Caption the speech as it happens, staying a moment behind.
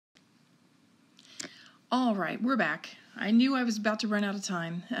All right, we're back. I knew I was about to run out of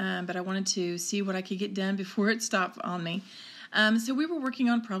time, but I wanted to see what I could get done before it stopped on me. So we were working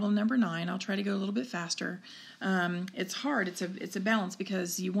on problem number 9. I'll try to go a little bit faster. It's hard. It's a balance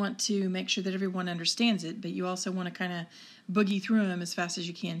because you want to make sure that everyone understands it, but you also want to kind of boogie through them as fast as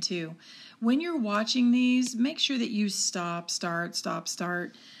you can too. When you're watching these, make sure that you stop, start,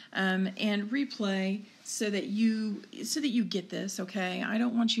 and replay so that you get this. Okay, I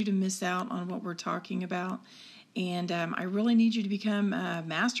don't want you to miss out on what we're talking about. And I really need you to become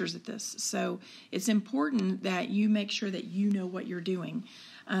masters at this. So it's important that you make sure that you know what you're doing.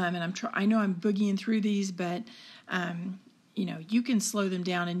 And I know I'm boogieing through these, but you can slow them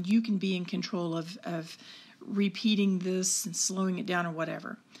down, and you can be in control of repeating this and slowing it down or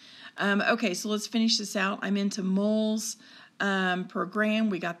whatever. Okay, so let's finish this out. I'm into moles per gram.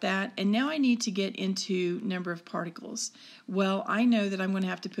 We got that. And now I need to get into number of particles. Well, I know that I'm going to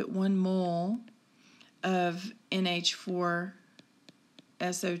have to put 1 mole of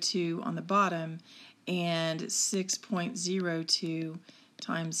NH4SO2 on the bottom and 6.02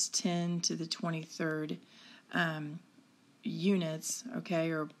 times 10 to the 23rd units, okay,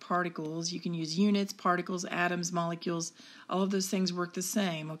 or particles. You can use units, particles, atoms, molecules. All of those things work the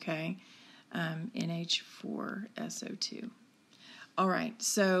same, okay? NH4SO2. All right,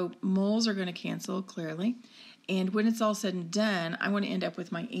 so moles are going to cancel clearly. And when it's all said and done, I want to end up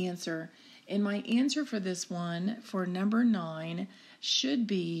with my answer. And my answer for this one, for number 9, should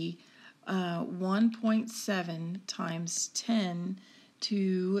be 1.7 times 10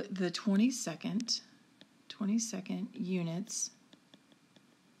 to the 22nd units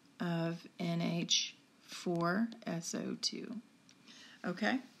of NH4SO2.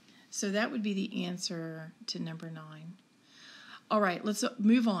 Okay, so that would be the answer to number 9. All right, let's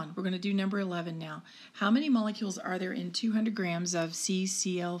move on. We're going to do number 11 now. How many molecules are there in 200 grams of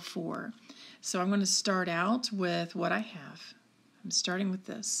CCl4? So I'm going to start out with what I have. I'm starting with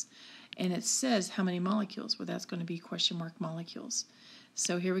this. And it says how many molecules. Well, that's going to be question mark molecules.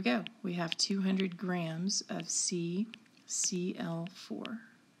 So here we go. We have 200 grams of CCl4.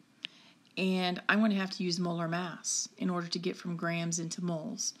 And I'm going to have to use molar mass in order to get from grams into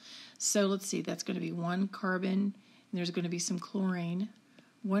moles. So let's see. That's going to be 1 carbon. And there's going to be some chlorine.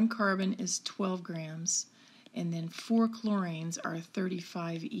 1 carbon is 12 grams. And then 4 chlorines are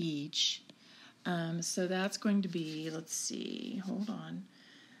 35 each. So that's going to be, let's see, hold on,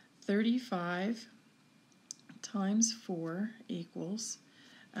 35 times 4 equals,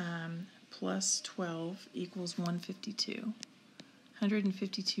 plus 12 equals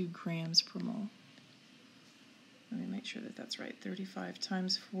 152 grams per mole. Let me make sure that that's right. 35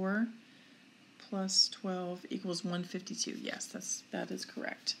 times 4 plus 12 equals 152. Yes, that is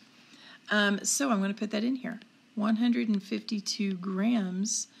correct. So I'm going to put that in here. 152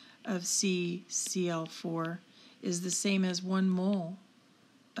 grams of CCl4 is the same as 1 mole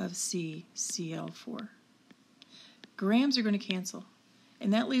of CCl4. Grams are going to cancel,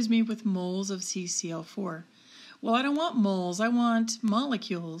 and that leaves me with moles of CCl4. Well, I don't want moles, I want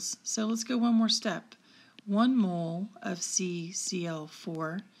molecules, so let's go one more step. 1 mole of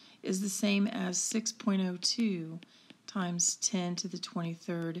CCl4 is the same as 6.02 times 10 to the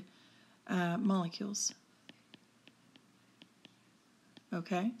 23rd molecules.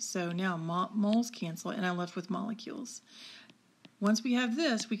 Okay, so now moles cancel, and I'm left with molecules. Once we have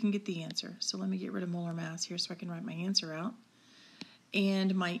this, we can get the answer. So let me get rid of molar mass here so I can write my answer out.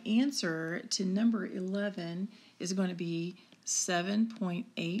 And my answer to number 11 is going to be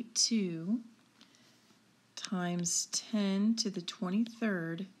 7.82 times 10 to the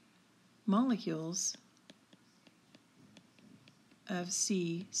 23rd molecules of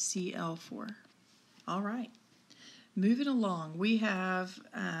CCl4. All right. Moving along, we have,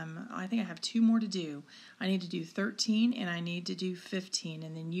 I think I have 2 more to do. I need to do 13 and I need to do 15,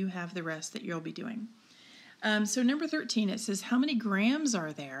 and then you have the rest that you'll be doing. So number 13, it says, how many grams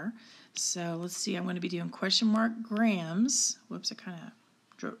are there? So let's see, I'm going to be doing question mark grams. Whoops, I kind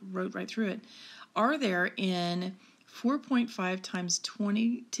of wrote right through it. Are there in 4.5 times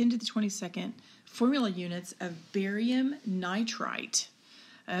 10 to the 22nd formula units of barium nitrite?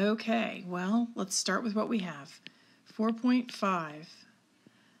 Okay, well, let's start with what we have. 4.5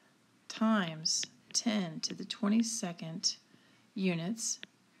 times 10 to the 22nd units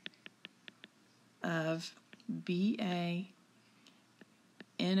of BaNO2.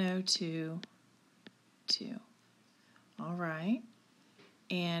 All right.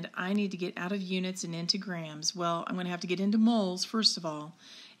 And I need to get out of units and into grams. Well, I'm going to have to get into moles first of all.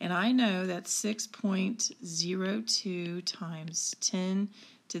 And I know that 6.02 times 10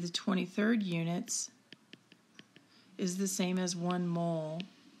 to the 23rd units is the same as 1 mole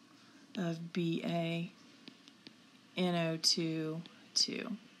of BaNO2. NO2,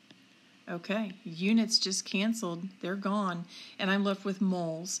 2. Okay, units just canceled. They're gone, and I'm left with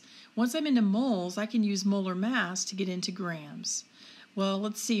moles. Once I'm into moles, I can use molar mass to get into grams. Well,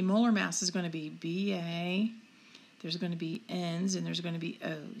 let's see. Molar mass is going to be Ba, there's going to be Ns, and there's going to be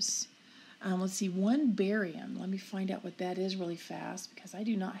Os. Let's see, 1 barium. Let me find out what that is really fast, because I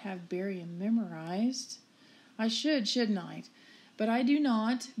do not have barium memorized. I should, shouldn't I? But I do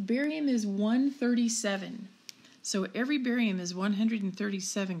not. Barium is 137. So every barium is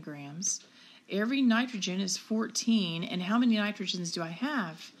 137 grams. Every nitrogen is 14. And how many nitrogens do I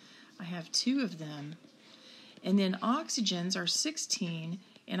have? I have 2 of them. And then oxygens are 16,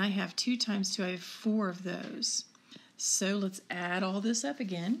 and I have 2 times 2. I have 4 of those. So let's add all this up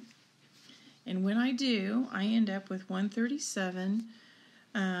again. And when I do, I end up with 137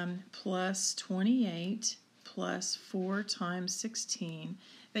 plus 28 plus 4 times 16.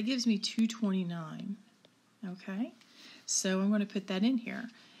 That gives me 229. Okay, so I'm going to put that in here.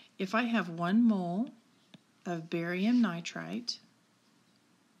 If I have 1 mole of barium nitrite,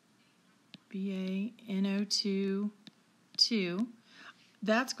 BaNO2, 2,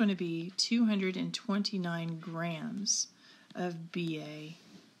 that's going to be 229 grams of BaNO2,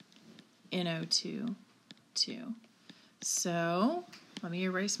 2. So let me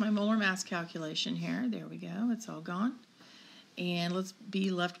erase my molar mass calculation here. There we go. It's all gone. And let's be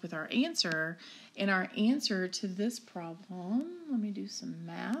left with our answer. And our answer to this problem, let me do some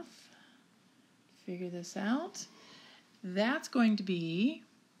math, figure this out. That's going to be,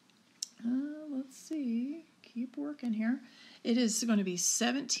 let's see, keep working here. It is going to be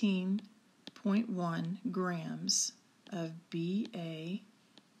 17.1 grams of BaNO2,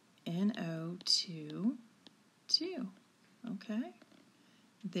 2. Okay.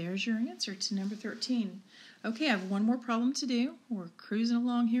 There's your answer to number 13. Okay, I have one more problem to do. We're cruising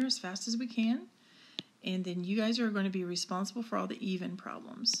along here as fast as we can. And then you guys are going to be responsible for all the even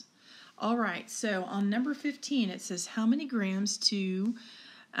problems. All right, so on number 15, it says how many grams to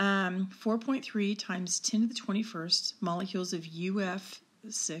 4.3 times 10 to the 21st molecules of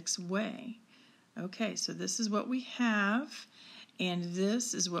UF6 weigh? Okay, so this is what we have. And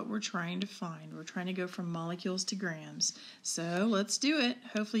this is what we're trying to find. We're trying to go from molecules to grams. So let's do it.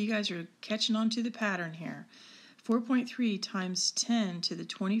 Hopefully you guys are catching on to the pattern here. 4.3 times 10 to the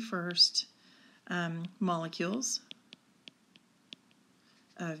 21st molecules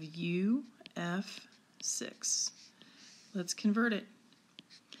of UF6. Let's convert it.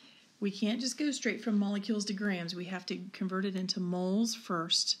 We can't just go straight from molecules to grams. We have to convert it into moles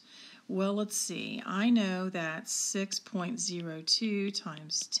first. Well, let's see. I know that 6.02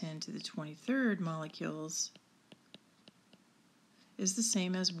 times 10 to the 23rd molecules is the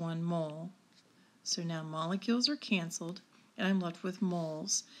same as 1 mole. So now molecules are canceled, and I'm left with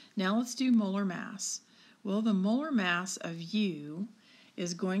moles. Now let's do molar mass. Well, the molar mass of U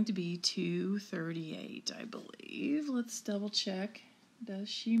is going to be 238, I believe. Let's double check. Does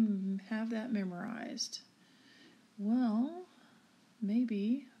she have that memorized? Well,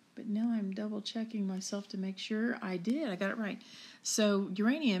 maybe. But now I'm double checking myself to make sure I did. I got it right. So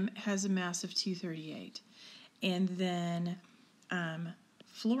uranium has a mass of 238. And then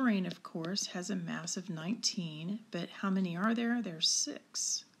fluorine, of course, has a mass of 19. But how many are there? There's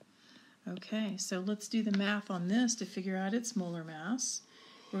 6. Okay, so let's do the math on this to figure out its molar mass.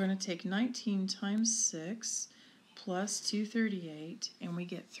 We're going to take 19 times 6 plus 238, and we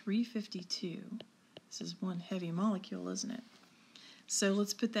get 352. This is one heavy molecule, isn't it? So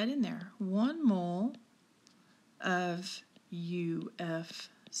let's put that in there. 1 mole of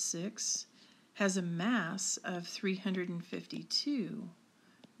UF6 has a mass of 352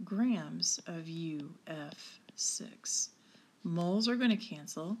 grams of UF6. Moles are going to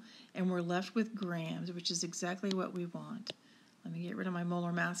cancel, and we're left with grams, which is exactly what we want. Let me get rid of my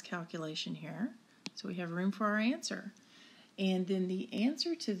molar mass calculation here, so we have room for our answer. And then the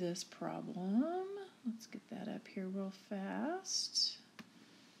answer to this problem, let's get that up here real fast.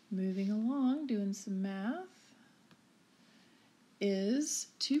 Moving along, doing some math, is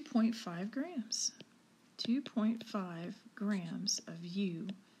 2.5 grams. 2.5 grams of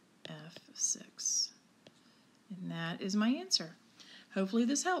UF6. And that is my answer. Hopefully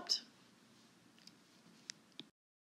this helped.